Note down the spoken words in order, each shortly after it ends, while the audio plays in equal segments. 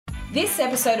This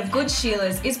episode of Good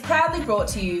Sheilas is proudly brought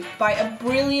to you by a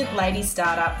brilliant lady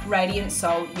startup, Radiant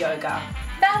Soul Yoga.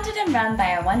 Founded and run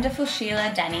by our wonderful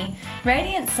Sheila Danny,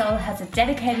 Radiant Soul has a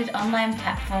dedicated online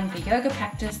platform for yoga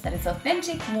practice that is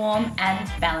authentic, warm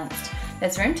and balanced.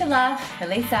 There's room to laugh,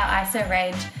 release our ISO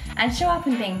rage and show up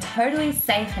in being totally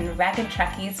safe and ragged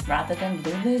trackies rather than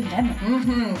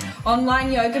Lululemon.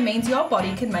 Online yoga means your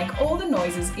body can make all the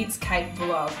noises it's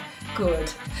capable of.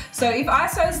 Good. So if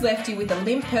ISO's left you with a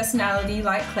limp personality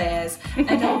like Claire's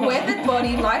and a weathered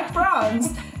body like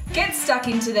Bron's, get stuck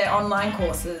into their online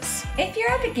courses. If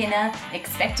you're a beginner,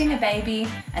 expecting a baby,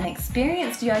 an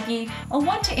experienced yogi, or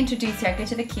want to introduce yoga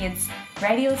to the kids,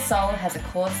 Radiant Soul has a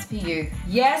course for you.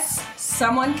 Yes,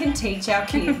 someone can teach our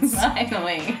kids.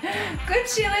 Finally. Good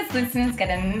Sheilas listeners get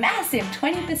a massive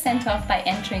 20% off by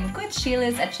entering Good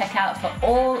Sheilas at checkout for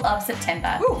all of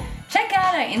September. Ooh. Check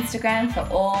out our Instagram for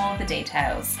all the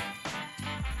details.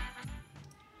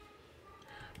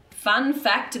 Fun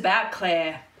fact about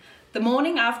Claire. The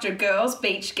morning after a girls'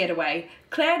 beach getaway,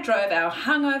 Claire drove our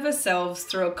hungover selves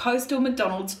through a coastal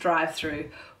McDonald's drive-thru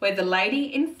where the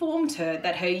lady informed her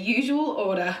that her usual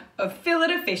order of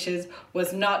fillet of fishes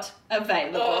was not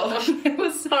available. Oh, It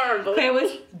was horrible. Claire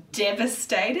was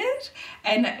devastated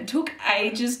and took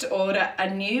ages to order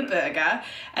a new burger,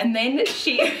 and then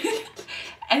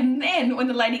And then, when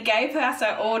the lady gave us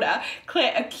our order,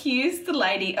 Claire accused the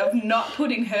lady of not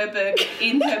putting her burger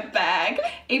in her bag,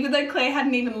 even though Claire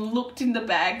hadn't even looked in the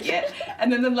bag yet. And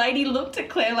then the lady looked at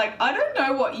Claire like, I don't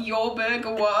know what your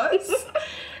burger was.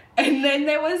 And then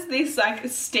there was this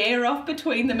stare off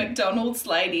between the McDonald's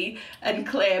lady and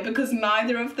Claire because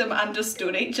neither of them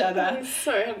understood each other. I'm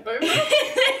so hungover.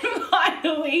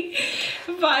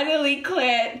 And finally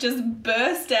Claire just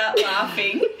burst out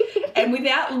laughing and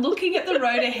without looking at the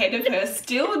road ahead of her,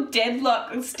 still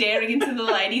deadlocked staring into the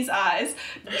lady's eyes,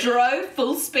 drove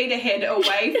full speed ahead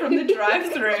away from the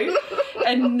drive-thru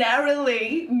and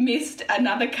narrowly missed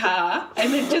another car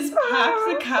and then just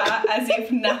parked the car as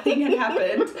if nothing had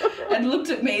happened and looked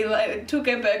at me, took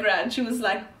her burger out and she was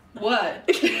like, what? I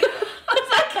was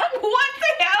like, what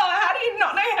the hell? How do you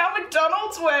not know how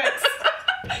McDonald's works?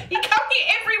 You come here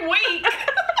every week.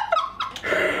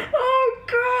 Oh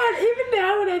God, even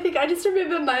now when I think, I just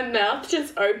remember my mouth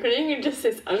just opening and just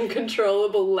this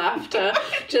uncontrollable laughter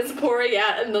just pouring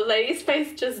out and the lady's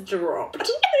face just dropped.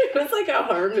 It was like a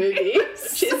horror movie.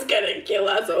 She's gonna kill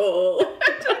us all.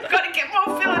 I've got to get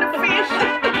more fillet of fish.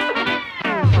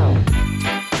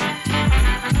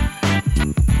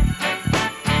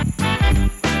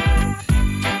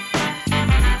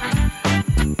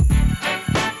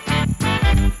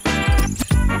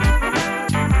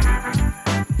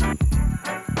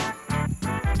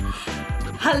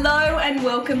 Hello and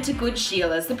welcome to Good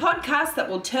Sheilas, the podcast that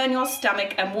will turn your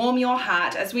stomach and warm your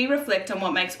heart as we reflect on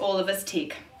what makes all of us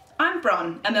tick. I'm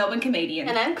Bron, a Melbourne comedian.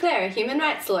 And I'm Claire, a human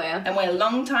rights lawyer. And we're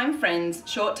long-time friends,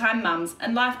 short-time mums,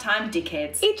 and lifetime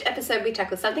dickheads. Each episode we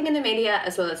tackle something in the media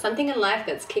as well as something in life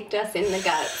that's kicked us in the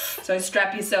guts. So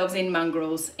strap yourselves in,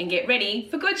 mongrels, and get ready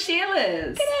for Good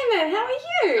Sheilas. G'day, Mo, how are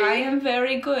you? I am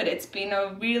very good. It's been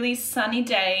a really sunny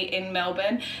day in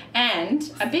Melbourne and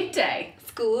a big day.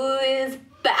 School is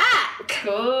back!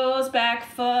 School's back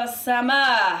for summer.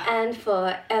 And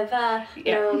forever,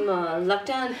 no more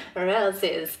lockdown or else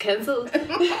it's cancelled.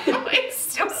 It's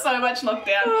still so much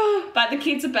lockdown, but the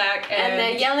kids are back. And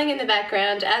they're yelling in the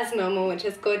background as normal, which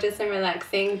is gorgeous and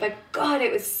relaxing. But God,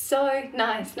 it was so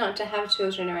nice not to have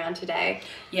children around today.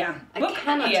 Yeah. I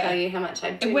cannot tell you how much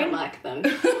I do not like them.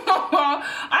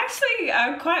 Actually,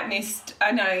 I quite missed,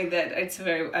 I know that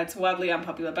it's wildly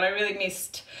unpopular, but I really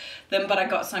missed them, but I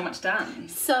got so much done.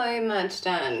 So much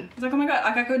done. I was like, oh my God,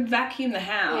 I could vacuum the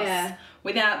house. Yeah.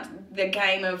 Without the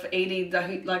game of Edie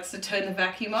who likes to turn the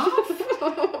vacuum off.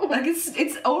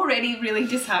 It's already really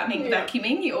disheartening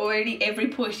vacuuming. You already, every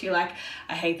push, you're like,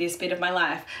 I hate this bit of my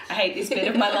life. I hate this bit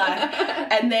of my life.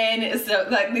 And then this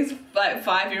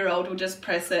 5-year-old will just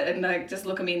press it and just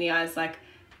look at me in the eyes like,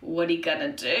 what are you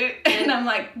gonna do? And I'm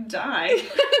like, die.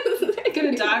 I'm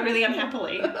gonna die really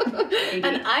unhappily.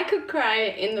 And I could cry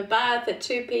in the bath at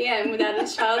 2 p.m. without a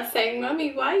child saying,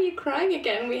 Mummy, why are you crying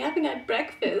again? We haven't had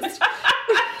breakfast.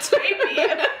 2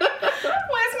 p.m.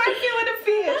 Where's my fillet of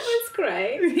fish? It's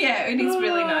great. Yeah, it is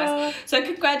really nice. So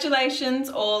congratulations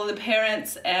all the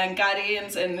parents and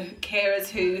guardians and carers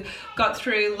who got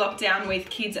through lockdown with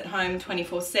kids at home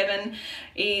 24/7.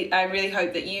 I really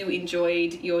hope that you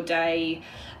enjoyed your day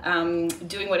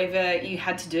doing whatever you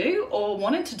had to do or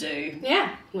wanted to do.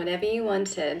 Yeah, whatever you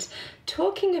wanted.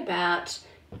 Talking about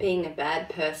being a bad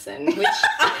person, which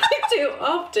I too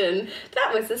often.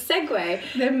 That was a segue.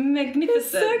 They're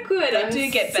magnificent. So good. They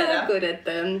do get better. So good at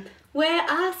them. We're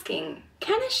asking,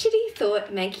 can a shitty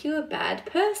thought make you a bad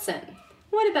person?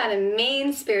 What about a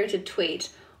mean-spirited tweet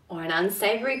or an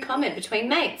unsavoury comment between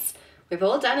mates? We've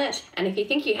all done it, and if you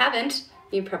think you haven't,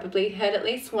 you probably heard at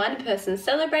least one person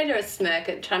celebrate or smirk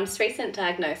at Trump's recent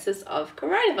diagnosis of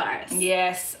coronavirus.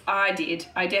 Yes, I did.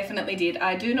 I definitely did.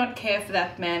 I do not care for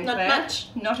that man, Not Claire. much.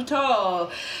 Not at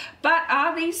all. But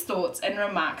are these thoughts and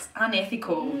remarks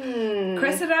unethical?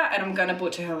 Cressida, and I'm going to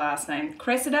butcher her last name,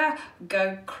 Cressida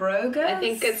Gokrogas? I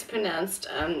think it's pronounced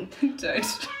Don't.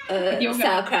 You're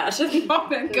sauerkraut.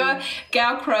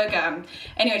 Gal Kroger.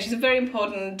 Anyway, she's a very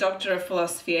important doctor of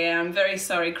philosophy, and I'm very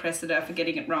sorry, Cressida, for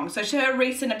getting it wrong. So her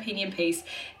recent opinion piece,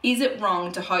 Is It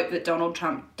Wrong to Hope That Donald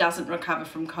Trump Doesn't Recover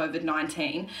from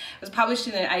COVID-19, was published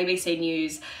in the ABC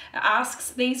News, asks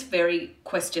these very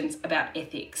questions about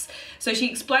ethics. So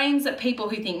she explains that people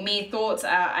who think mere thoughts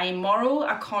are amoral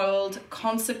are called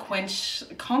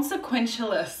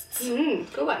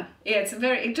consequentialists. Good one. Yeah,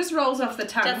 it just rolls off the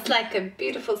tongue. Just like a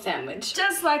beautiful sandwich.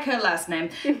 Just like her last name.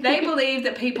 They believe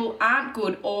that people aren't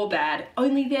good or bad,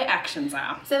 only their actions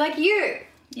are. So like you.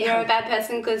 Yeah. You're a bad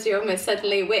person because you're almost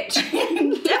certainly a witch.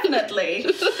 Definitely.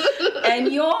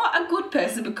 And you're a good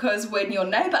person because when your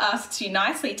neighbour asks you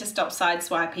nicely to stop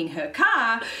sideswiping her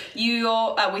car,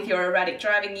 with your erratic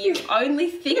driving, you only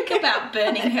think about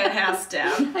burning her house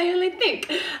down. I only think.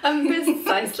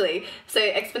 Precisely. So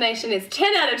explanation is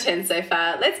 10 out of 10 so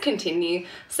far. Let's continue.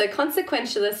 So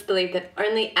consequentialists believe that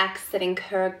only acts that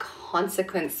incur a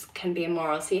consequence can be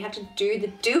immoral. So you have to do the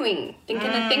doing.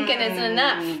 Thinking the thinking isn't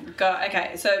enough.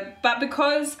 Okay, but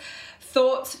because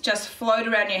thoughts just float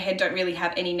around your head don't really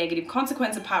have any negative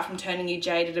consequence apart from turning you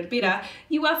jaded and bitter,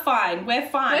 you are fine. We're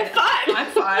fine. We're fine. I'm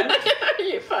fine.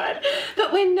 You're fine.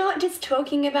 But we're not just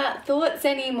talking about thoughts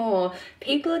anymore.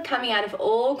 People are coming out of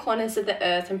all corners of the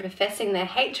earth and professing their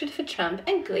hatred for Trump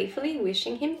and gleefully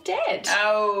wishing him dead.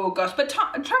 Oh, gosh. But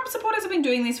Trump supporters have been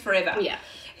doing this forever. Yeah.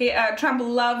 Trump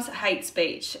loves hate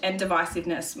speech and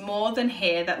divisiveness more than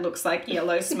hair that looks like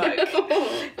yellow smoke.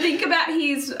 Think about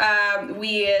his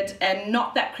weird and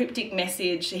not that cryptic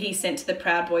message he sent to the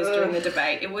Proud Boys during the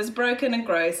debate. It was broken and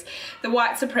gross. The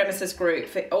white supremacist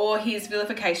group, or his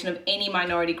vilification of any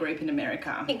minority group in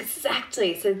America.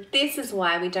 Exactly. So this is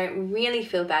why we don't really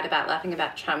feel bad about laughing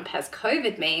about Trump as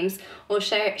COVID memes or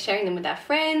sharing them with our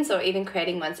friends or even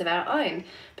creating ones of our own.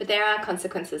 But there are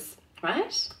consequences,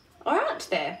 right? Or aren't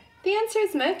there? The answer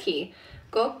is murky.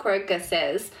 Gork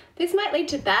says, this might lead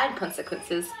to bad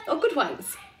consequences, or good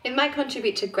ones. It might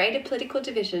contribute to greater political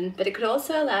division, but it could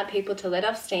also allow people to let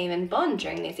off steam and bond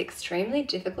during these extremely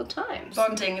difficult times.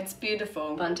 Bonding, it's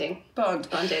beautiful. Bondage.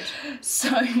 So,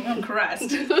 oh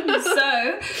Christ.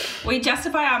 So, we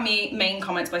justify our mean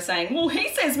comments by saying, well, he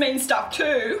says mean stuff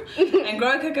too. And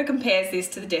Groker compares this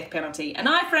to the death penalty. An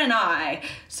eye for an eye.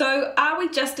 So, are we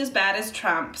just as bad as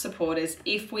Trump supporters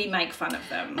if we make fun of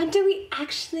them? And do we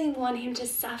actually want him to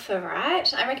suffer,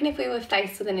 right? I reckon if we were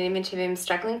faced with an image of him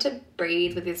struggling to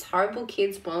breathe with his horrible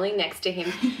kids boiling next to him,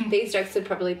 these jokes would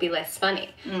probably be less funny.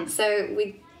 So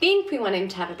we think we want him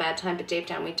to have a bad time, but deep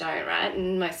down we don't, right?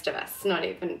 And most of us, not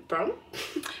even Brom.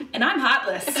 And I'm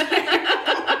heartless. But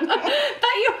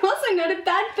you're also not a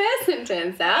bad person,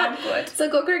 turns out. I'm good. So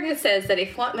Gorka says that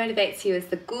if what motivates you is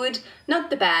the good, not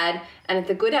the bad, and if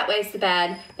the good outweighs the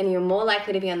bad, then you're more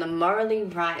likely to be on the morally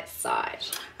right side.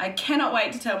 I cannot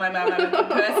wait to tell my mum I'm a good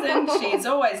person. She's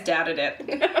always doubted it.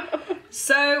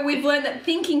 So we've learned that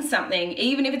thinking something,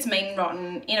 even if it's mean and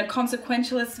rotten, in a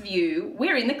consequentialist view,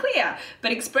 we're in the clear.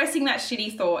 But expressing that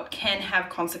shitty thought can have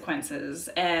consequences,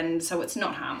 and so it's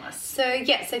not harmless. So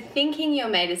thinking your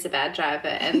mate is a bad driver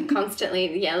and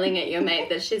constantly yelling at your mate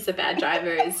that she's a bad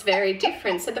driver is very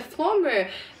different. So the former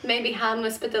may be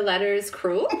harmless, but the latter is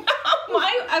cruel.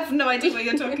 I have no idea what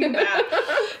you're talking about.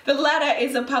 The latter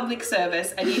is a public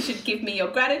service, and you should give me your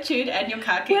gratitude and your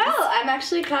car keys. Well, I'm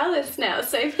actually carless now,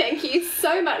 so thank you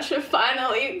so much for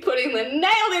finally putting the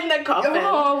nail in the coffin.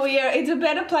 Oh, it's a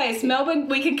better place. Melbourne,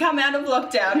 we can come out of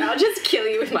lockdown. I'll just kill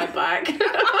you with my bike.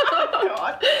 Oh,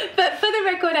 God. But for the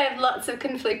record, I have lots of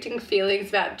conflicting feelings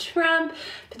about Trump,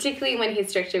 particularly when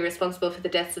he's directly responsible for the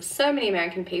deaths of so many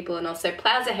American people and also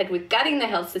plows ahead with gutting the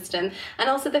health system, and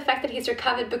also the fact that he's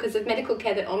recovered because of medical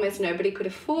care that almost nobody could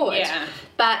afford. Yeah.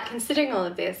 But considering all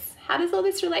of this, how does all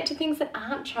this relate to things that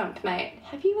aren't Trump, mate?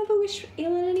 Have you ever wished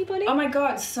ill on anybody? Oh my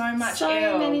God, so much ill.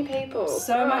 So many people.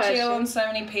 So much Gosh. ill on so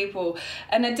many people.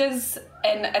 And it does,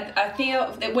 And I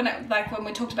feel that when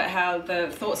we talked about how the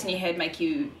thoughts in your head make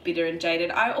you bitter and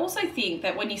jaded, I also think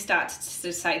that when you start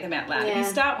to say them out loud, if you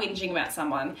start whinging about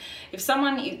someone, if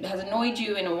someone has annoyed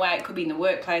you in a way, it could be in the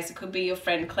workplace, it could be your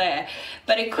friend Claire,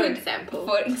 but it could,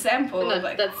 for example, no,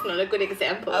 that's not a good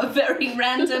example. A very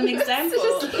random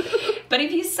example. But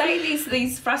if you say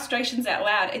these frustrations out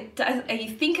loud, it does, and you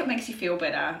think it makes you feel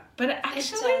better, but it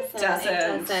actually doesn't. It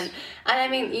doesn't. And I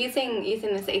mean, using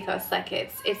this ethos, like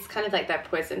it's kind of like that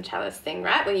poison chalice thing,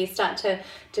 right? Where you start to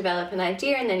develop an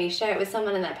idea and then you share it with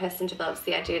someone and that person develops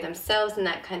the idea themselves, and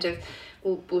that kind of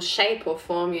will shape or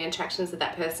form your interactions with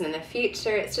that person in the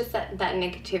future. It's just that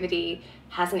negativity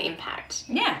has an impact.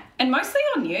 Yeah, and mostly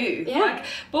on you. Yeah. Like,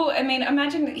 well, I mean,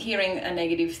 imagine hearing a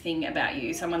negative thing about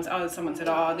you. Someone said,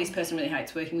 oh, this person really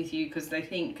hates working with you because they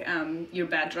think you're a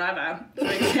bad driver,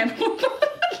 for example.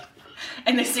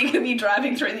 And they're sick of you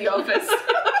driving through the office.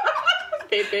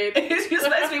 Beep, beep. You're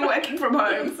supposed to be working from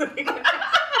home.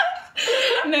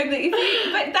 No,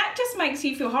 but that just makes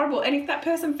you feel horrible. And if that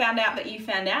person found out that you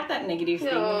found out that negative thing,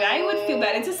 they would feel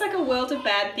bad. It's just like a world of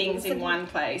bad things in one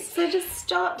place. So just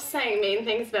stop saying mean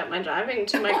things about my driving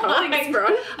to my colleagues, bro.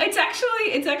 It's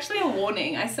actually a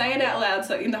warning. I say it out loud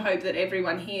so in the hope that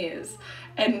everyone hears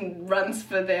and runs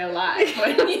for their life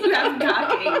when you have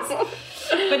car keys.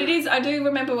 But it is, I do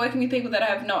remember working with people that I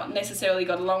have not necessarily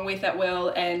got along with that well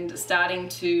and starting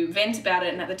to vent about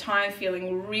it, and at the time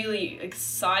feeling really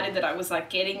excited that I was like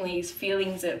getting these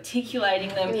feelings, articulating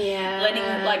them, letting,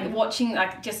 like watching,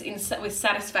 like just with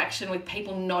satisfaction with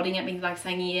people nodding at me, like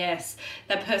saying, yes,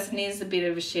 that person is a bit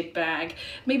of a shitbag.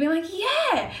 Me being like,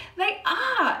 yeah, they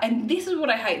are. And this is what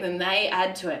I hate. Then they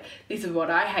add to it, this is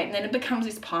what I hate. And then it becomes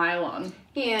this pile-on.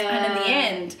 Yeah. And in the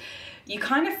end, you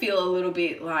kind of feel a little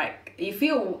bit like, you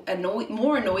feel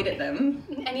more annoyed at them.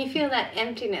 And you feel that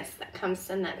emptiness that comes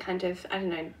and that kind of, I don't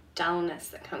know, dullness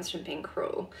that comes from being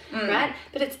cruel, right?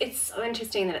 But it's so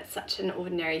interesting that it's such an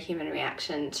ordinary human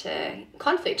reaction to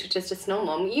conflict, which is just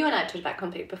normal. You and I talked about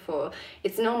conflict before.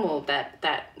 It's normal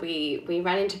that we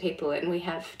run into people and we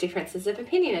have differences of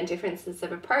opinion and differences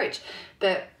of approach,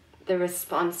 but the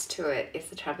response to it is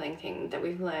the troubling thing that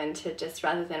we've learned to just,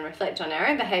 rather than reflect on our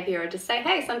own behaviour or just say,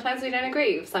 hey, sometimes we don't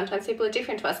agree, sometimes people are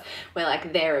different to us, we're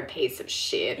like, they're a piece of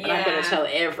shit and I'm going to tell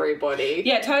everybody.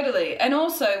 Yeah, totally. And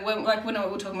also, when we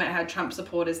were talking about how Trump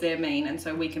supporters, they're mean and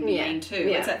so we can be mean too.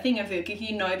 It's that thing of, like, if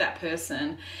you know that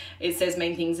person, it says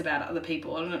mean things about other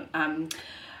people, and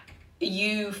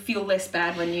you feel less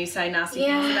bad when you say nasty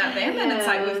things about them. And it's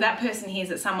like, if that person hears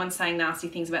that someone's saying nasty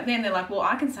things about them, they're like, well,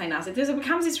 I can say nasty. It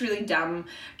becomes this really dumb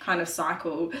kind of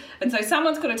cycle. And so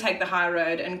someone's got to take the high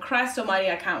road, and Christ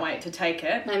almighty, I can't wait to take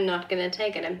it. I'm not going to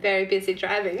take it. I'm very busy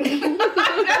driving.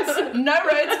 No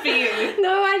roads for you.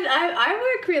 No,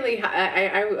 I work really hard.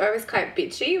 I was quite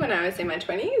bitchy when I was in my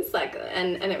 20s, like,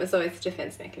 and it was always a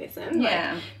defense mechanism.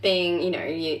 Yeah. Like being,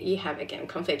 you have, again,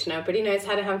 conflict. Nobody knows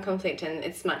how to have conflict, and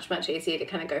it's much easier to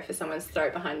kind of go for someone's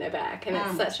throat behind their back, and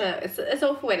it's it's an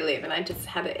awful way to live. And I just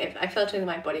had it, I felt it in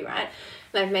my body, right?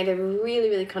 And I've made a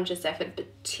really conscious effort,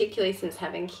 particularly since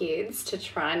having kids, to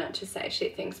try not to say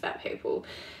shit things about people.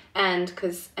 And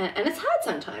because it's hard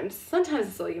sometimes. Sometimes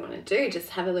it's all you want to do, just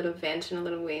have a little vent and a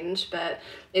little whinge. But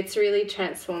it's really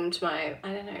transformed my,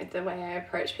 I don't know, the way I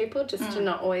approach people, just to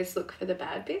not always look for the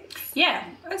bad bits. Yeah,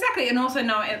 exactly. And also,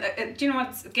 no, do you know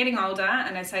what's getting older?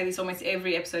 And I say this almost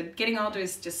every episode. Getting older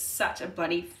is just such a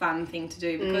bloody fun thing to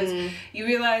do, because you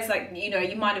realise, like,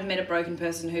 you might have met a broken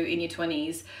person who in your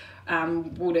 20s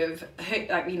would have hurt,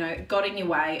 like, got in your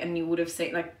way, and you would have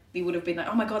seen, like, you would have been like,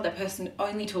 oh my God, that person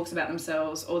only talks about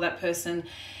themselves, or that person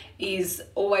is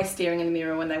always staring in the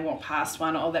mirror when they walk past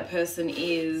one, or that person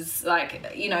is like,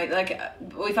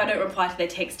 if I don't reply to their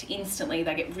text instantly,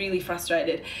 they get really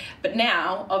frustrated. But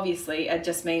now, obviously, it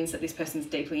just means that this person's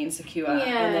deeply insecure,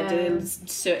 and they're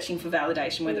searching for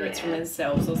validation, whether it's from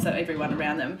themselves or everyone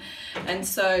around them. And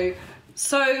so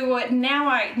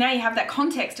now you have that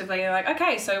context of, like,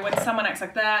 okay, so when someone acts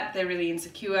like that, they're really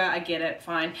insecure, I get it,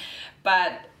 fine.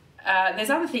 But there's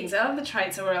other things, other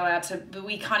traits that we're allowed to,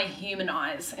 we kind of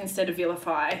humanise instead of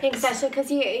vilify. Exactly,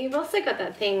 because you've also got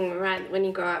that thing, right, when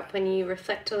you grow up, when you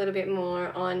reflect a little bit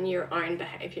more on your own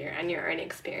behaviour and your own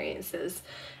experiences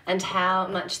and how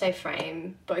much they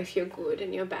frame both your good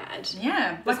and your bad.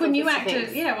 Yeah, like when you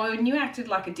acted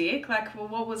like a dick, like, well,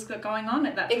 what was going on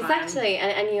at that time? Exactly,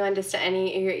 and you understand, and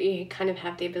you kind of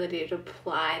have the ability to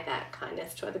apply that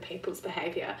kindness to other people's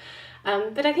behaviour.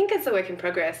 But I think it's a work in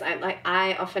progress.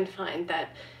 I often find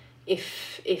that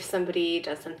if somebody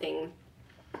does something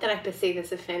that I perceive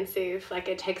as offensive. Like,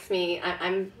 it takes me,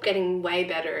 I'm getting way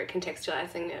better at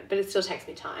contextualizing it, but it still takes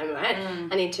me time, right?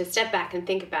 I need to step back and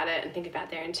think about it and think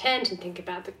about their intent and think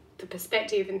about the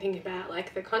perspective and think about,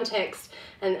 like, the context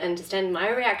and understand my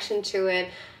reaction to it,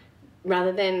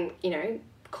 rather than, you know,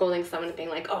 calling someone and being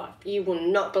like, oh, you will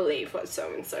not believe what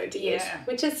so-and-so did. Yeah.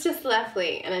 Which is just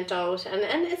lovely and adult. And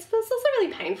it's also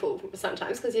really painful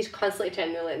sometimes because you constantly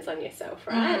turn the lens on yourself,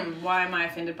 right? Why am I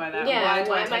offended by that? Yeah, do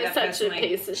why am I take that such a personally?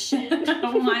 piece of shit?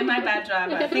 Why am I a bad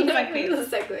driver? Things like this.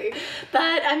 Exactly.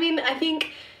 But, I mean, I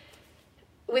think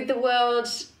with the world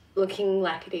looking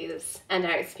like it is and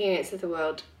our experience of the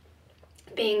world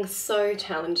being so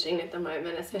challenging at the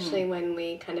moment, especially when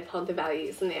we kind of hold the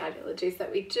values and the ideologies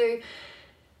that we do,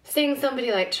 seeing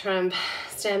somebody like Trump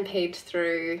stampede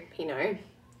through, you know,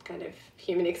 kind of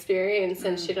human experience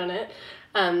and shit on it,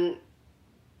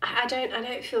 I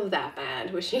don't feel that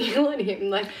bad wishing ill on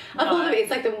him. Like, I thought it's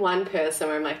like the one person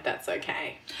where I'm like, that's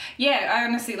okay. Yeah, I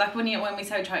honestly, like, when we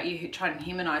say you try and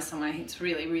humanise someone, it's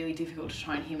really, really difficult to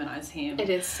try and humanise him. It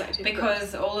is so difficult.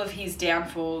 Because all of his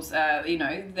downfalls, you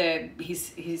know,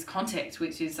 his context,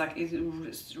 which is like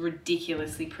is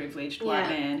ridiculously privileged white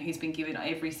man who's been given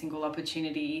every single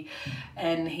opportunity,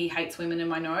 and he hates women and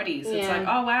minorities. It's like,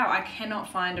 oh wow, I cannot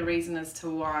find a reason as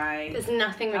to why. There's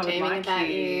nothing redeeming like about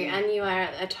you. you, and you are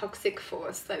a toxic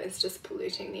force that is just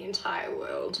polluting the entire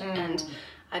world. And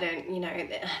I don't, you know,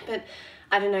 but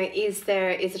I don't know, is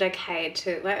it okay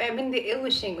to, like, I mean, the ill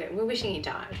wishing, we're wishing he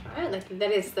died, right? Like,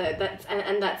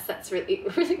 that's really,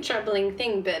 really troubling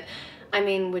thing. But I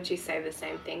mean, would you say the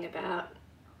same thing about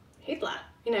Hitler?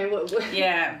 You know, what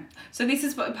Yeah. So this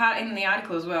is what part in the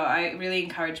article as well. I really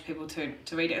encourage people to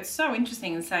read it. It's so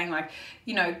interesting and saying, like,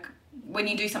 you know, when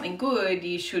you do something good,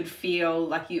 you should feel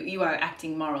like you are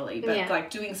acting morally, but like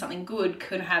doing something good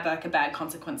could have like a bad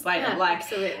consequence later. Yeah, like,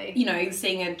 absolutely. You know,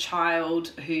 seeing a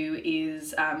child who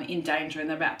is in danger and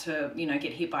they're about to, you know,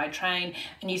 get hit by a train,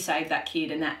 and you save that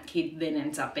kid, and that kid then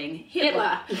ends up being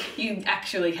Hitler. You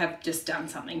actually have just done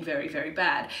something very, very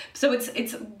bad. So it's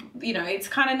you know, it's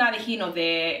kind of neither here nor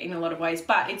there in a lot of ways,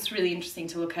 but it's really interesting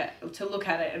to look at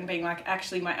it and being like,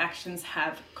 actually, my actions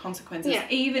have consequences,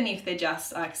 even if they're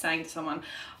just like saying to someone,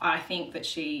 I think that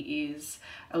she is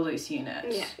a loose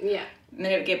unit. Yeah. And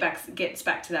then it gets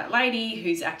back to that lady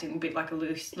who's acting a bit like a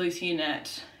loose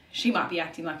unit. She might be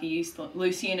acting like a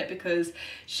loose unit because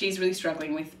she's really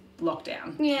struggling with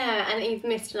lockdown. Yeah, and you've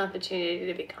missed an opportunity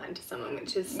to be kind to someone,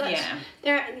 which is such... Yeah.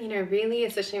 There, you know, really,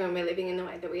 especially when we're living in the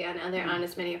way that we are now, there aren't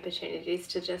as many opportunities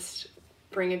to just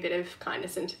bring a bit of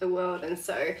kindness into the world. And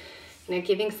so, you know,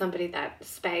 giving somebody that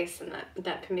space and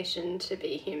that permission to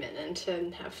be human and to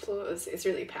have flaws is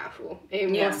really powerful.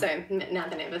 Even more so now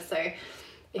than ever. So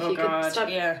if you could stop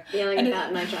yelling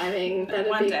about my driving, that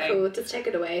would be cool. Just take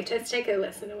it away. Just take a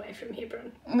lesson away from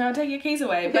Hebron. No, take your keys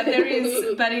away. But there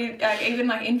is, even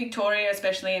like in Victoria,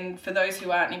 especially, and for those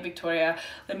who aren't in Victoria,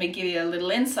 let me give you a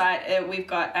little insight. We've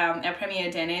got our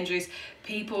Premier, Dan Andrews.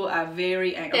 People are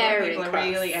very angry. A lot of people are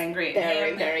really angry at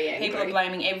him. Very angry. People are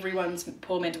blaming everyone's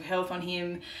poor mental health on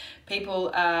him.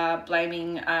 People are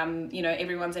blaming, you know,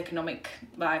 everyone's economic,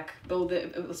 like all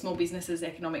the small businesses'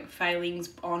 economic failings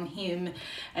on him.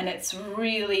 And it's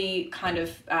really kind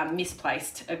of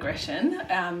misplaced aggression,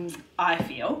 I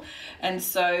feel. And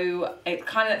so it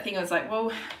kind of that thing, I was like,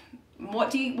 well,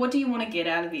 what do you want to get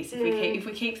out of this if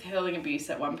we keep hurling abuse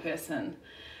at one person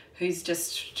who's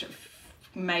just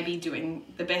maybe doing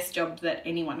the best job that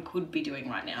anyone could be doing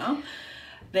right now,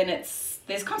 then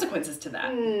there's consequences to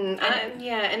that. And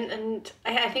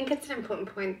I think it's an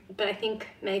important point, but I think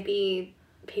maybe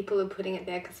people are putting it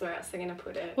there because where else they're going to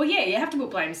put it? Well, yeah, you have to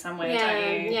put blame somewhere,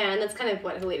 don't you? Yeah, and that's kind of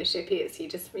what leadership is.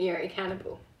 You're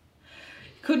accountable.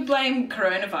 Could blame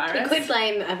coronavirus. You could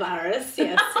blame a virus,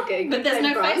 yes. But there's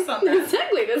no face on that.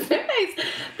 Exactly, there's no face.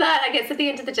 But I guess at the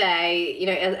end of the day, you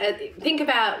know, think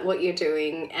about what you're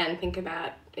doing and think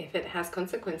about if it has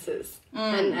consequences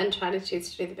and try to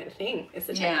choose to do the better thing is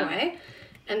the takeaway.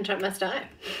 And Trump must die.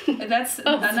 That's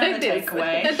another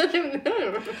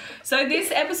takeaway. So this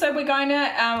episode we're going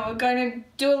to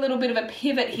do a little bit of a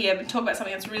pivot here and talk about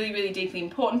something that's really, really deeply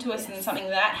important to us and something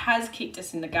that has kicked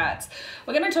us in the guts.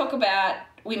 We're going to talk about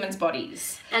women's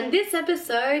bodies. And this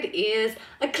episode is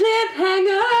a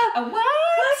cliffhanger. A what?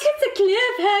 Like it's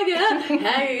a cliffhanger.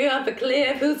 Hanging off a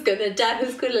cliff. Who's gonna die?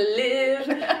 Who's gonna live?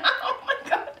 Oh my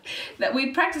God. That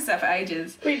we practiced that for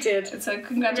ages. We did. So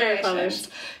congratulations.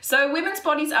 So women's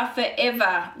bodies are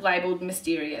forever labelled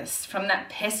mysterious, from that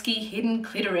pesky hidden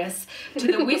clitoris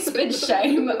to the whispered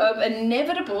shame of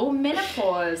inevitable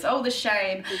menopause. Oh, the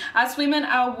shame. Us women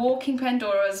are walking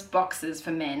Pandora's boxes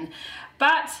for men.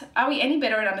 But are we any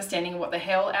better at understanding what the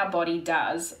hell our body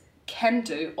does, can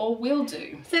do, or will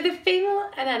do? So the female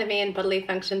anatomy and bodily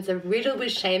functions are riddled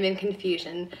with shame and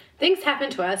confusion. Things happen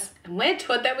to us, and we're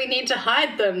taught that we need to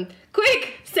hide them.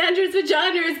 Quick! Sandra's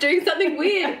vagina is doing something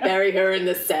weird. Bury her in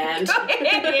the sand.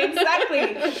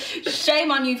 Exactly.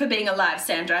 Shame on you for being alive,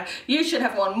 Sandra. You should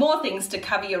have worn more things to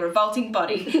cover your revolting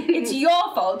body. It's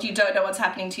your fault you don't know what's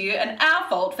happening to you, and our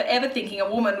fault for ever thinking a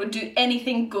woman would do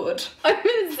anything good. Over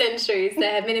the centuries,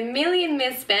 there have been a million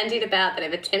myths bandied about that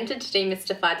have attempted to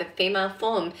demystify the female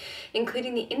form,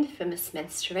 including the infamous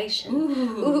menstruation.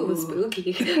 Ooh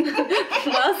spooky.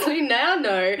 Whilst we now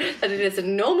know that it is a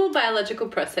normal biological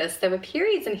process, there were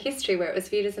periods in history where it was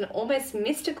viewed as an almost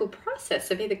mystical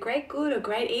process of either great good or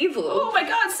great evil. Oh my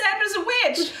God, Sandra's a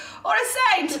witch or a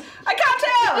saint. I can't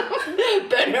tell.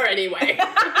 Burn her anyway.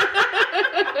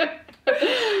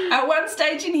 At one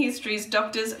stage in history,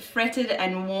 doctors fretted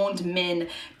and warned men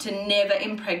to never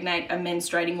impregnate a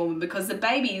menstruating woman because the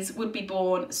babies would be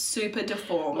born super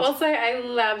deformed. Also, I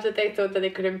love that they thought that they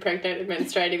could impregnate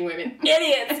menstruating women.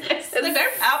 Idiots! They're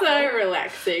very powerful. So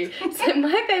relaxing. So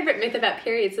my favourite myth about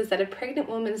periods is that a pregnant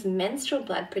woman's menstrual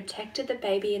blood protected the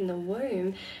baby in the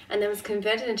womb and then was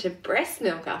converted into breast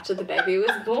milk after the baby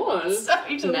was born. So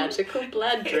delicious. Magical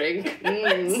blood drink.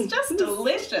 It's just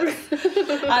delicious.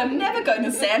 I'm never going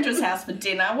to Sandra's house for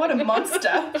dinner. What a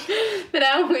monster. But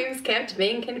our wombs kept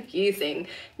being confusing.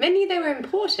 Men knew they were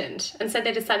important, and so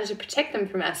they decided to protect them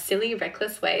from our silly,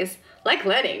 reckless ways, like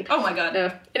learning. Oh my God.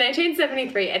 In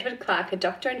 1873, Edward Clark, a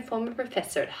doctor and former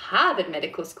professor at Harvard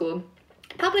Medical School,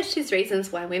 published his reasons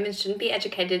why women shouldn't be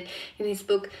educated in his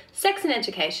book Sex and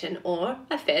Education, or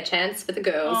A Fair Chance for the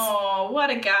Girls. Oh, what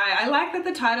a guy. I like that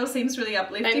the title seems really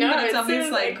uplifting, I know, but it's it obviously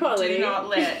seems like quality.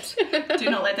 do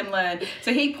not let them learn.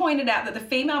 So he pointed out that the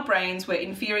female brains were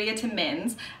inferior to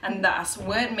men's and thus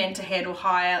weren't meant to handle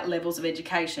higher levels of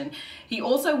education. He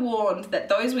also warned that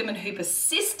those women who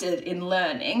persisted in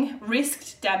learning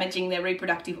risked damaging their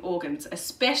reproductive organs,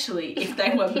 especially if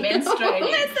they were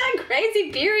menstruating. That's that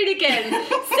crazy period again.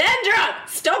 Sandra,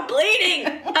 stop bleeding.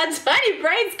 Our tiny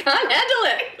brains can't handle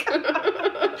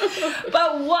it.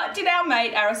 But what did our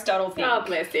mate Aristotle think? Oh,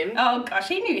 bless him. Oh gosh,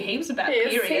 he knew heaps about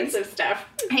periods. Heaps of stuff.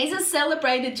 He's a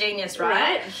celebrated genius,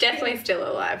 right? Definitely still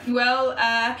alive. Well,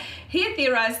 he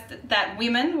theorised that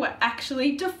women were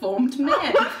actually deformed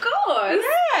men. Of course.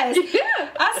 Yes. Yeah.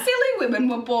 Us silly women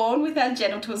were born with our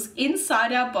genitals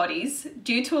inside our bodies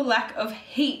due to a lack of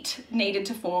heat needed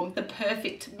to form the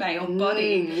perfect male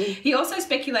body. He also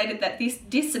speculated that this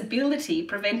disability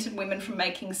prevented women from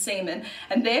making semen,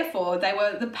 and therefore they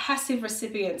were the passive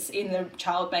recipients in the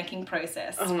child-making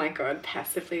process. Oh my God,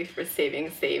 passively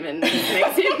receiving semen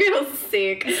makes me feel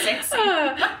sick. Sexy.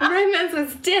 Romance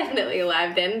was definitely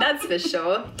alive then, that's for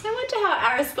sure. I wonder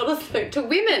how Aristotle spoke to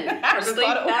women. Probably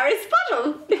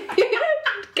Aristotle.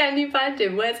 Can you find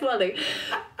him? Where's Wally?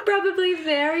 Probably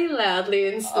very loudly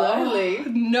and slowly. Oh,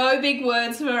 no big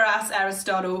words for us,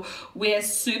 Aristotle. We're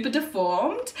super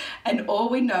deformed, and all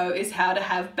we know is how to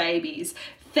have babies.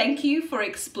 Thank you for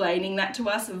explaining that to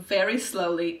us very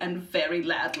slowly and very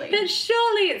loudly. But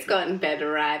surely it's gotten better,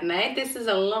 right, mate? This is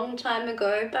a long time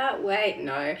ago, but wait,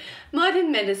 no. Modern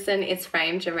medicine is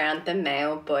framed around the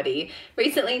male body.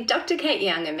 Recently, Dr. Kate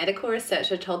Young, a medical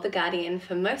researcher, told The Guardian,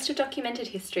 for most of documented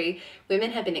history,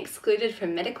 women have been excluded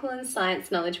from medical and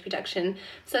science knowledge production.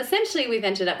 So essentially, we've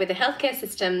ended up with a healthcare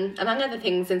system, among other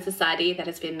things in society, that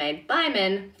has been made by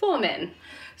men for men.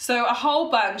 So a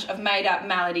whole bunch of made-up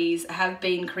maladies have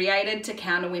been created to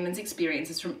counter women's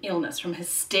experiences from illness, from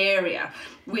hysteria,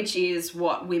 which is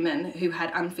what women who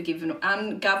had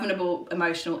ungovernable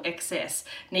emotional excess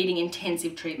needing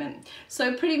intensive treatment.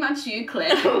 So pretty much you,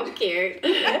 Claire. Oh, cute.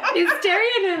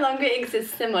 Hysteria no longer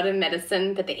exists in modern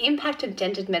medicine, but the impact of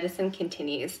gendered medicine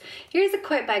continues. Here's a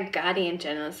quote by Guardian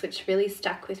journalist which really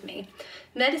stuck with me.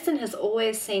 Medicine has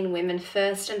always seen women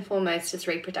first and foremost as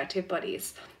reproductive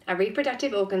bodies. Our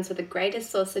reproductive organs were the greatest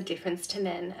source of difference to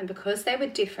men, and because they were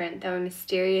different, they were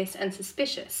mysterious and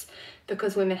suspicious.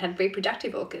 Because women had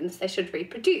reproductive organs, they should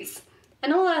reproduce.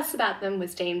 And all else about them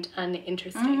was deemed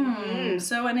uninteresting.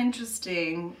 So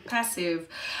uninteresting. Passive.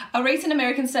 A recent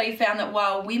American study found that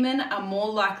while women are more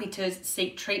likely to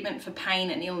seek treatment for pain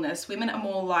and illness, women are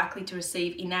more likely to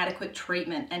receive inadequate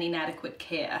treatment and inadequate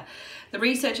care. The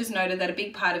researchers noted that a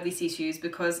big part of this issue is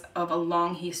because of a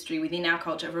long history within our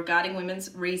culture regarding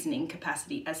women's reasoning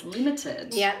capacity as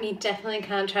limited. Yeah, you definitely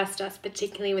can't trust us,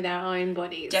 particularly with our own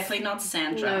bodies. Definitely not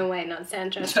Sandra. No way, not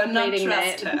Sandra. Do not Bleeding,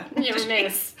 trust mate. her. You're a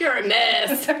mess. You're a mess.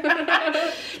 Yes.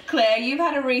 Claire, you've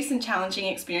had a recent challenging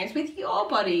experience with your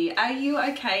body. Are you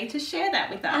okay to share that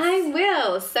with us? I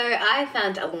will. So I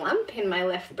found a lump in my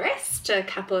left breast a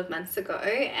couple of months ago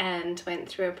and went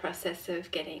through a process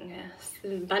of getting a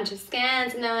bunch of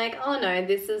scans, and they're like, oh no,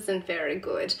 this isn't very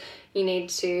good. You need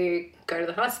to go to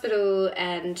the hospital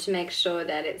and to make sure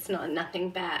that it's nothing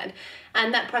bad.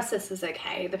 And that process was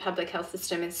okay. The public health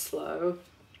system is slow.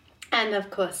 And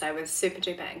of course, I was super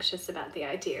duper anxious about the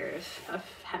idea of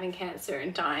having cancer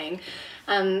and dying.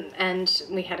 And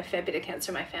we had a fair bit of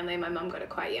cancer in my family. My mum got it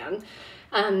quite young.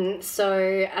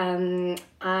 So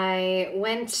I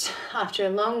went after a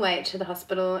long wait to the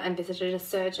hospital and visited a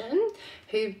surgeon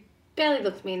who barely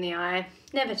looked me in the eye,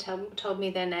 never told me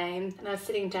their name. And I was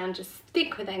sitting down just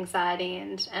thick with anxiety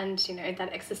and you know,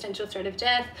 that existential threat of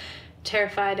death,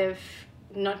 terrified of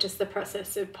not just the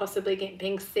process of possibly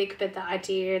being sick, but the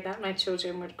idea that my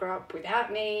children would grow up without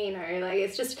me, you know, like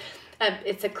it's just,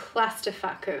 it's a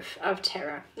clusterfuck of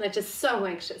terror. And I'm just so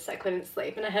anxious I couldn't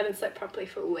sleep, and I hadn't slept properly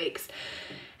for weeks.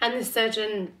 And the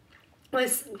surgeon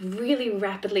was really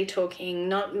rapidly talking,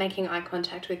 not making eye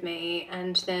contact with me,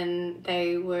 and then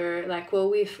they were like, well,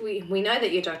 we know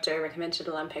that your doctor recommended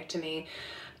a lumpectomy,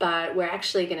 but we're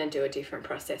actually going to do a different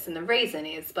process, and the reason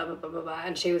is blah, blah, blah, blah, blah.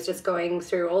 And she was just going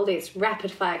through all these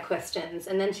rapid fire questions.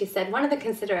 And then she said, one of the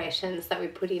considerations that we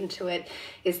put into it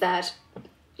is that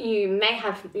you may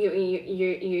have, you're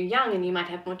young and you might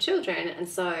have more children. And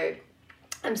so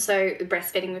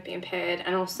breastfeeding would be impaired.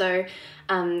 And also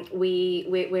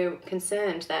we're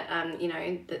concerned that, you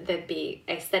know, that there'd be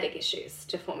aesthetic issues,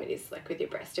 deformities, like with your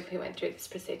breast if we went through this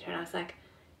procedure. And I was like,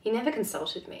 you never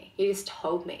consulted me. You just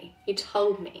told me. You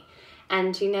told me.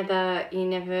 And you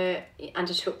never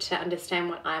undertook to understand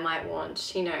what I might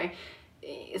want, you know,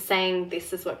 saying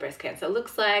this is what breast cancer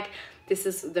looks like. This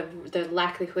is the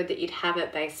likelihood that you'd have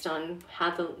it based on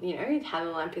how the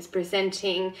lump is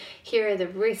presenting. Here are the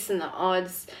risks and the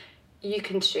odds. You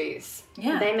can choose.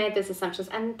 Yeah. They made those assumptions.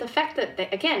 And the fact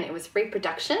that, again, it was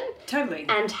reproduction. Totally.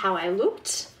 And how I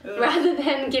looked, rather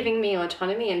than giving me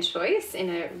autonomy and choice in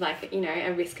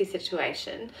a risky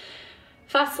situation.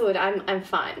 Fast forward, I'm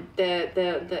fine.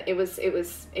 It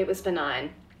was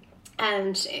benign.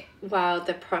 And while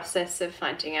the process of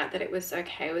finding out that it was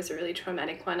okay was a really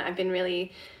traumatic one, I've been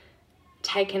really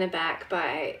taken aback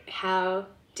by how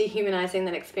dehumanizing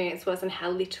that experience was and how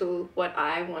little what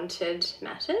I wanted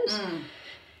mattered.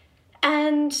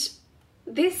 And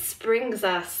this brings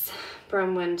us,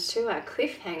 Bronwyn, to our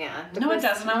cliffhanger. No, it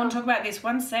doesn't. I want to talk about this.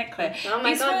 One sec, Claire. Oh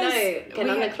my God, no. Get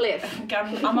on the cliff.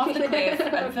 I'm off the cliff.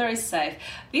 I'm very safe.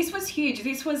 This was huge.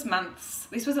 This was months.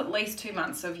 This was at least 2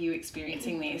 months of you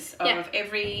experiencing this, of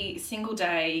every single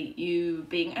day you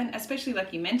being, and especially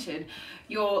like you mentioned,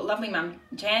 your lovely mum,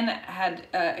 Jan,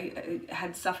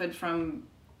 had suffered from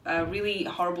a really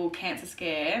horrible cancer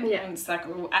scare. Yeah. It's like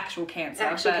actual cancer.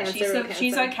 Cancer.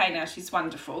 She's okay now. She's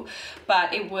wonderful.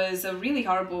 But it was a really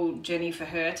horrible journey for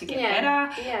her to get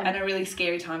better, and a really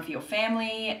scary time for your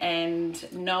family, and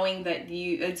knowing that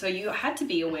so you had to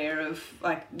be aware of,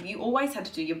 like, you always had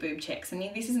to do your boob checks, and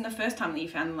this isn't the first time that you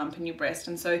found a lump in your breast,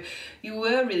 and so you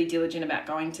were really diligent about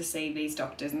going to see these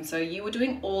doctors, and so you were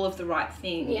doing all of the right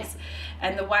things.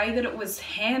 And the way that it was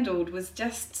handled was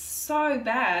just so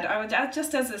bad.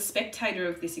 Just as a spectator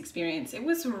of this experience, it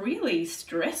was really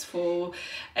stressful.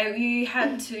 You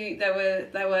had to,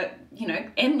 there were you know,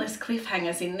 endless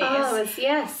cliffhangers in this. Oh,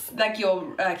 yes. Like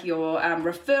your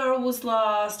referral was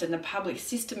lost, and the public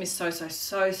system is so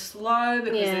slow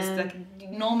because it's like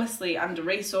enormously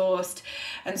under-resourced,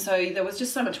 and so there was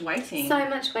just so much waiting. So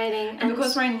much waiting. And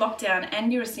because we're in lockdown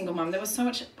and you're a single mum, there was so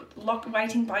much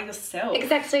waiting by yourself.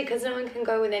 Exactly, because no one can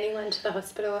go with anyone to the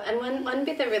hospital. And one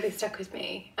bit that really stuck with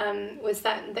me was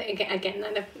that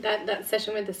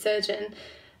session with the surgeon.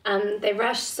 They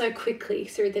rushed so quickly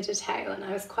through the detail, and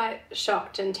I was quite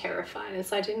shocked and terrified, and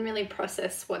so I didn't really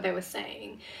process what they were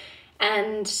saying.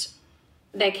 And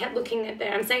they kept looking at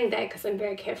I'm saying they because I'm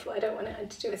very careful. I don't want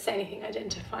to say anything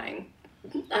identifying.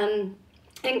 And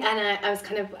I was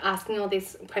kind of asking all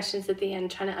these questions at the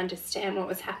end, trying to understand what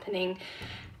was happening.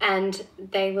 And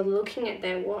they were looking at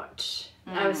their watch.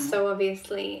 I was so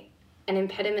obviously an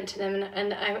impediment to them.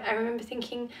 And I remember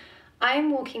thinking, I'm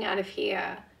walking out of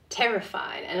here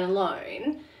terrified and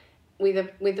alone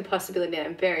with the possibility that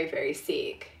I'm very, very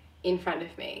sick in front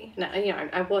of me. And, you know,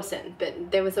 I wasn't,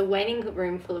 but there was a waiting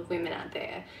room full of women out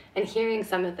there, and hearing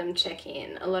some of them check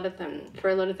in, for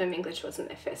a lot of them, English wasn't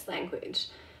their first language.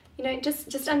 you know,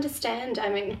 just understand. I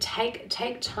mean, take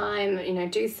time. You know,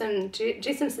 do some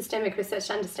systemic research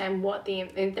to understand what the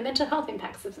mental health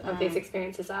impacts of these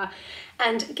experiences are,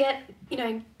 and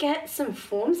get some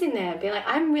forms in there. Be like,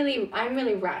 I'm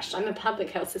really rushed. I'm a public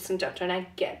health system doctor, and I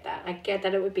get that. I get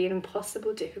that it would be an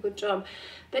impossible, difficult job,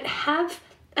 but have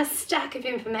a stack of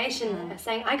information there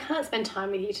saying, I can't spend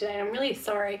time with you today. I'm really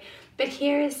sorry, but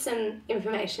here is some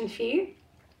information for you.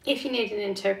 If you need it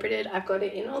interpreted, I've got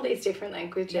it in all these different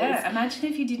languages. Yeah, imagine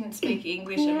if you didn't speak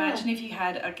English. Yeah. Imagine if you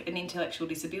had an intellectual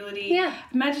disability. Yeah.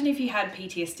 Imagine if you had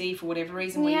PTSD for whatever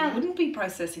reason where you wouldn't be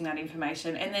processing that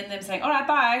information, and then them saying, all right,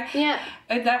 bye. Yeah.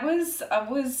 That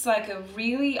was like a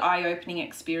really eye-opening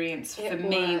experience for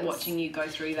me watching you go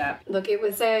through that. Look,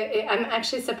 I'm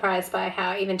actually surprised by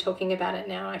how, even talking about it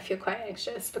now, I feel quite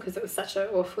anxious, because it was such an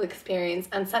awful experience,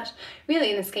 and such,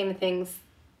 really, in the scheme of things,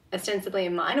 ostensibly a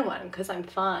minor one, because I'm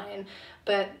fine,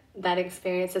 but that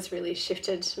experience has really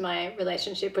shifted my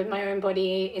relationship with my own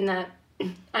body, in that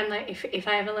I'm like, if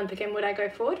I have a lump again, would I go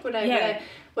forward? Would I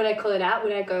call it out?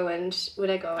 Would I go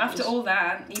after all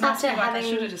that, you must be like, I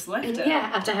should have just left it.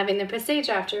 Yeah, after having the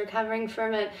procedure, after recovering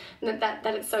from it, that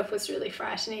itself was really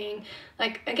frightening.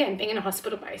 Like, again, being in a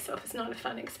hospital by yourself is not a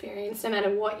fun experience, no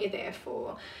matter what you're there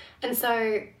for. And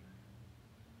so,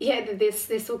 yeah,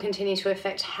 this will continue to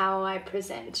affect how I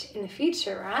present in the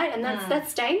future, right? And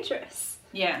that's dangerous.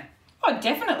 Yeah. Oh,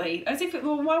 definitely. As if,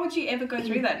 why would you ever go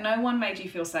through that? No one made you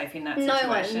feel safe in that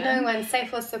situation. No one,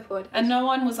 safe or supported. And no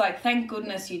one was like, thank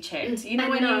goodness you checked. You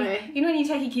know, when you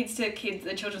take your kids to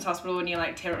the children's hospital, and you're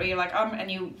like,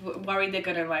 and you worried they're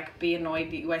going to like be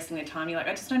annoyed that you're wasting their time. You're like,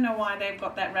 I just don't know why they've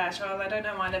got that rash. Oh, I don't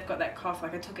know why they've got that cough.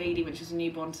 Like, I took Edie when she was a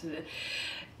newborn to the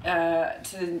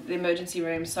emergency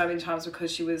room so many times,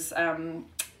 because she just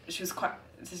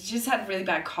had a really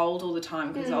bad cold all the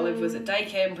time, because Olive was at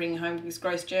daycare and bringing home these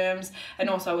gross germs, and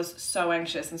also I was so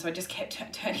anxious, and so I just kept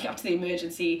turning up to the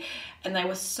emergency, and they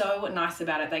were so nice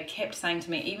about it. They kept saying to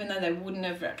me, even though they wouldn't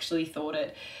have actually thought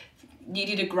it, you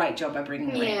did a great job by bringing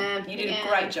her in. You did a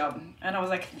great job. And I was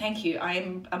like, thank you.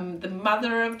 I'm the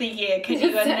mother of the year. Can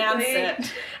you announce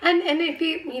it? And if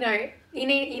you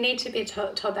need to be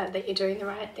told that you're doing the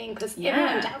right thing, because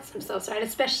everyone doubts themselves, right?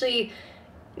 Especially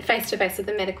face-to-face with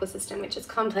the medical system, which is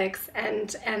complex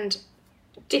and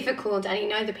difficult, and you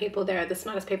know the people there are the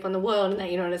smartest people in the world, and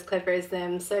that you're not as clever as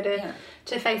them, so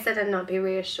to face it and not be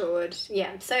reassured.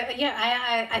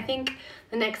 I think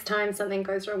the next time something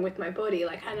goes wrong with my body,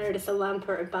 like I notice a lump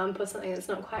or a bump or something that's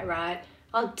not quite right,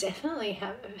 I'll definitely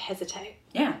hesitate.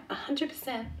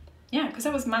 100%. Yeah, because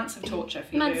that was months of torture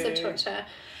for you. Months of torture.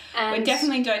 And we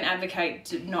definitely don't advocate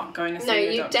to not going to see a doctor.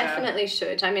 No, you definitely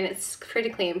should. I mean, it's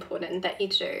critically important that you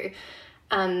do.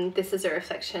 This is a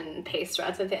reflection piece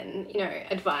rather than,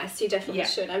 advice. You definitely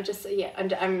should.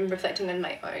 I'm reflecting on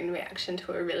my own reaction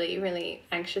to a really, really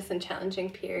anxious and challenging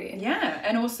period. Yeah,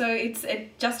 and also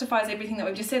it justifies everything that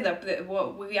we've just said, that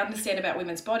what we understand about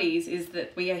women's bodies is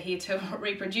that we are here to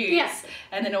reproduce. Yes.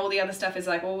 And then all the other stuff is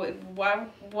like, well,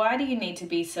 why do you need to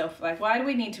be why do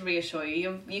we need to reassure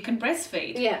you? You can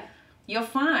breastfeed. Yeah. You're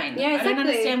fine. Yeah, exactly. I don't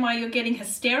understand why you're getting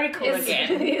hysterical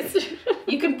again.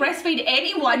 You can breastfeed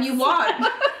anyone you want.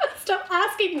 Stop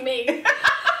asking me.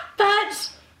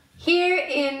 But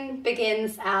herein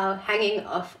begins our hanging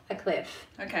off a cliff.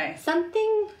 Okay.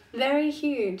 Something very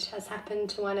huge has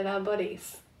happened to one of our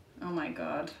bodies. Oh my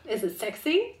God. Is it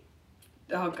sexy?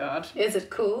 Oh God. Is it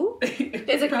cool?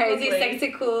 Is it crazy,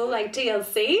 sexy, cool, like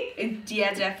TLC?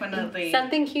 Yeah, definitely.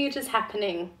 Something huge is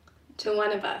happening to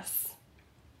one of us.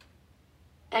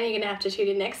 And you're going to have to tune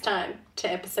in next time to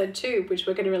episode 2, which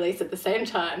we're going to release at the same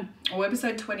time. Or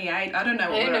episode 28. I don't know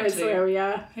what we're up to. Where we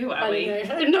are. Who are we? I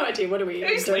have no idea. What are we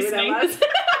Who's doing listening? with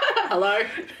our lives?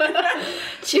 Hello.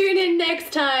 Tune in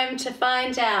next time to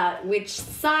find out which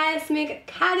seismic,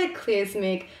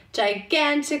 cataclysmic,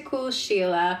 gigantical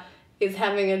Sheila is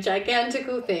having a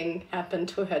gigantical thing happen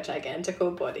to her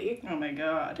gigantical body. Oh my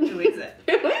God. Who is it?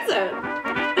 Who is it?